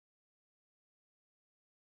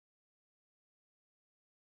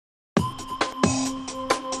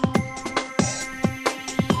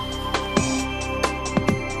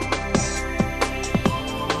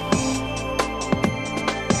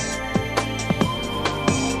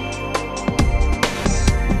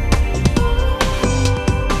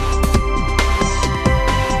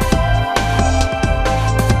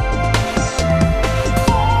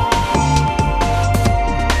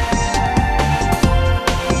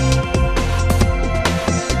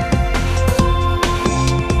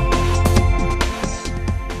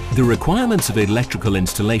The requirements of electrical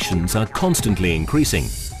installations are constantly increasing.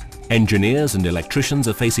 Engineers and electricians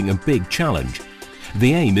are facing a big challenge.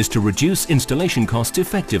 The aim is to reduce installation costs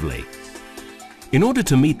effectively. In order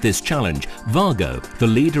to meet this challenge, WAGO, the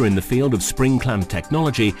leader in the field of spring clamp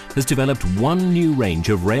technology, has developed one new range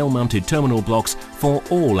of rail-mounted terminal blocks for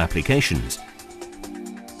all applications.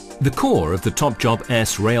 The core of the TOPJOB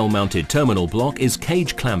S rail-mounted terminal block is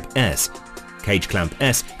Cage Clamp S. Cage Clamp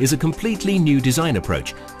S is a completely new design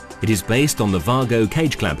approach. It is based on the WAGO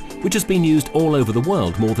cage clamp, which has been used all over the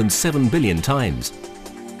world more than 7 billion times.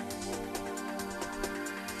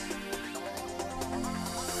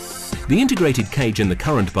 The integrated cage in the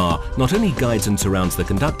current bar not only guides and surrounds the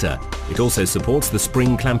conductor, it also supports the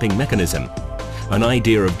spring clamping mechanism. An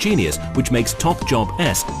idea of genius which makes TOPJOB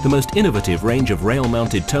S the most innovative range of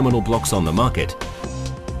rail-mounted terminal blocks on the market.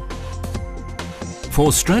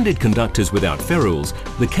 For stranded conductors without ferrules,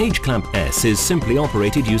 the Cage Clamp S is simply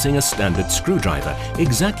operated using a standard screwdriver,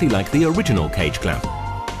 exactly like the original cage clamp.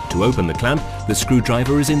 To open the clamp, the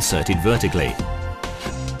screwdriver is inserted vertically.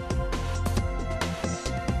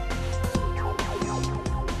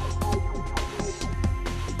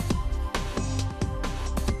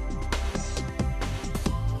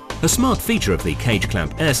 A smart feature of the Cage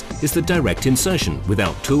Clamp S is the direct insertion,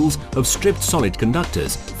 without tools, of stripped solid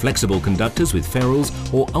conductors, flexible conductors with ferrules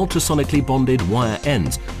or ultrasonically bonded wire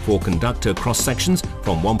ends for conductor cross-sections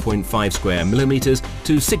from 1.5 square millimeters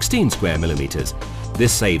to 16 square millimeters.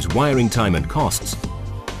 This saves wiring time and costs.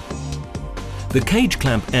 The Cage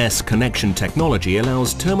Clamp S connection technology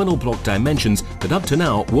allows terminal block dimensions that up to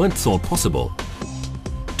now weren't thought possible.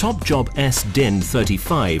 TOPJOB S DIN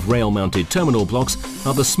 35 rail-mounted terminal blocks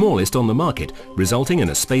are the smallest on the market, resulting in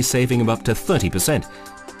a space saving of up to 30%.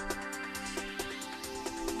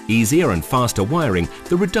 Easier and faster wiring,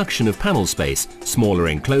 the reduction of panel space, smaller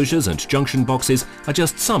enclosures and junction boxes are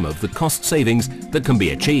just some of the cost savings that can be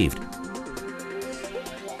achieved.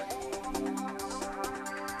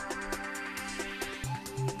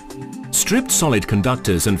 Stripped solid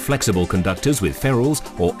conductors and flexible conductors with ferrules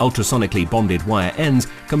or ultrasonically bonded wire ends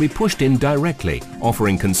can be pushed in directly,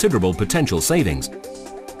 offering considerable potential savings.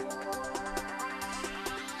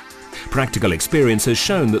 Practical experience has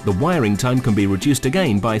shown that the wiring time can be reduced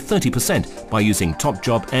again by 30% by using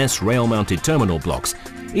TOPJOB S rail-mounted terminal blocks,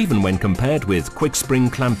 even when compared with quick spring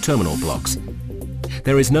clamp terminal blocks.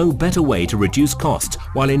 There is no better way to reduce costs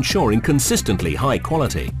while ensuring consistently high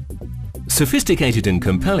quality. Sophisticated and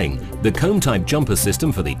compelling, the comb-type jumper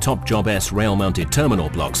system for the TOPJOB S rail-mounted terminal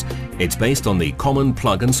blocks. It's based on the common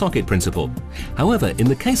plug and socket principle. However, in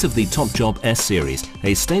the case of the TOPJOB S series,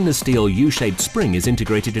 a stainless steel U-shaped spring is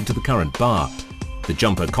integrated into the current bar. The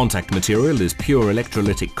jumper contact material is pure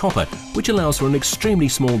electrolytic copper, which allows for an extremely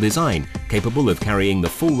small design, capable of carrying the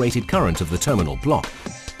full rated current of the terminal block.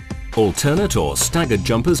 Alternate or staggered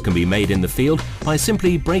jumpers can be made in the field by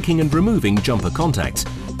simply breaking and removing jumper contacts.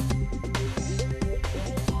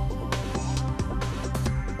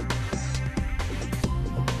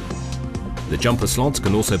 The jumper slots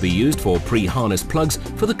can also be used for pre-harnessed plugs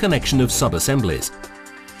for the connection of sub-assemblies.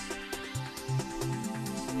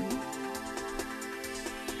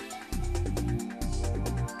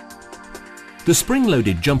 The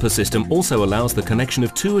spring-loaded jumper system also allows the connection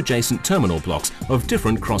of two adjacent terminal blocks of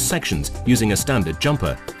different cross-sections using a standard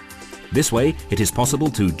jumper. This way, it is possible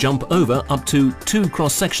to jump over up to 2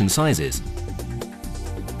 cross-section sizes.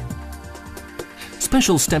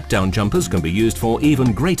 Special step-down jumpers can be used for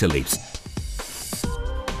even greater leaps.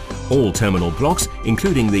 All terminal blocks,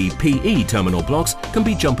 including the PE terminal blocks, can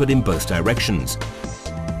be jumpered in both directions.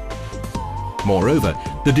 Moreover,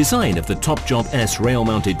 the design of the TOPJOB S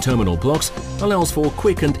rail-mounted terminal blocks allows for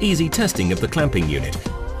quick and easy testing of the clamping unit.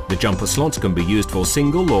 The jumper slots can be used for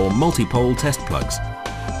single or multi-pole test plugs.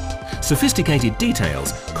 Sophisticated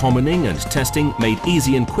details, commoning and testing made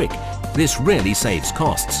easy and quick. This really saves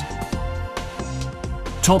costs.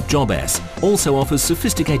 TOPJOB S also offers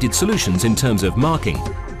sophisticated solutions in terms of marking.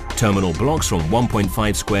 Terminal blocks from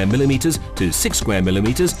 1.5 square millimeters to 6 square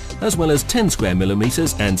millimeters, as well as 10 square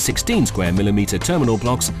millimeters and 16 square millimeter terminal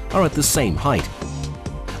blocks are at the same height.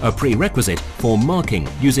 A prerequisite for marking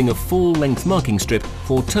using a full-length marking strip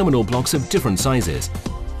for terminal blocks of different sizes.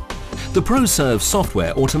 The ProServe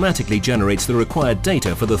software automatically generates the required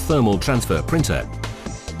data for the thermal transfer printer.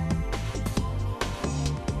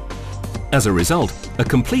 As a result, a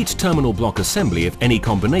complete terminal block assembly of any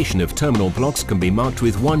combination of terminal blocks can be marked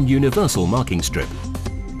with one universal marking strip.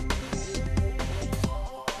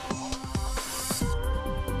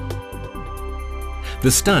 The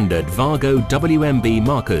standard WAGO WMB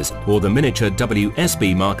markers or the miniature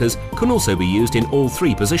WSB markers can also be used in all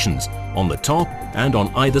three positions, on the top and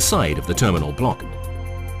on either side of the terminal block.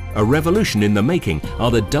 A revolution in the making are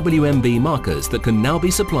the WMB markers that can now be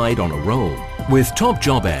supplied on a roll. With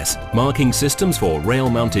TOPJOB S, marking systems for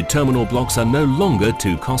rail-mounted terminal blocks are no longer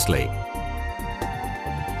too costly.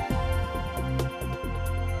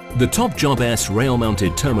 The TOPJOB S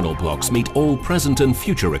rail-mounted terminal blocks meet all present and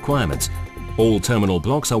future requirements. All terminal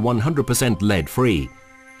blocks are 100% lead-free.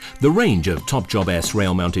 The range of TOPJOB S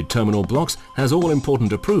rail-mounted terminal blocks has all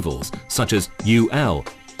important approvals such as UL,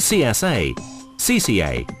 CSA,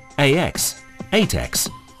 CCA, AX, 8X,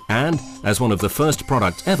 and, as one of the first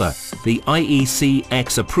products ever, the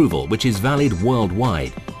IEC-X approval, which is valid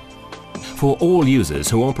worldwide. For all users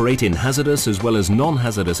who operate in hazardous as well as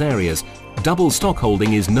non-hazardous areas, double stock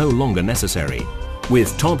holding is no longer necessary.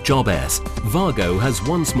 With TOPJOB S, WAGO has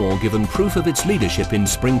once more given proof of its leadership in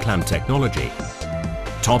spring clamp technology.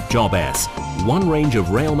 TOPJOB S, one range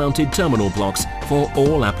of rail-mounted terminal blocks for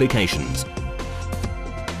all applications.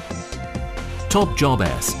 TOPJOB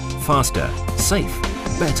S, faster, safe,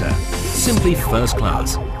 better, simply first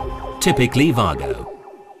class. Typically WAGO.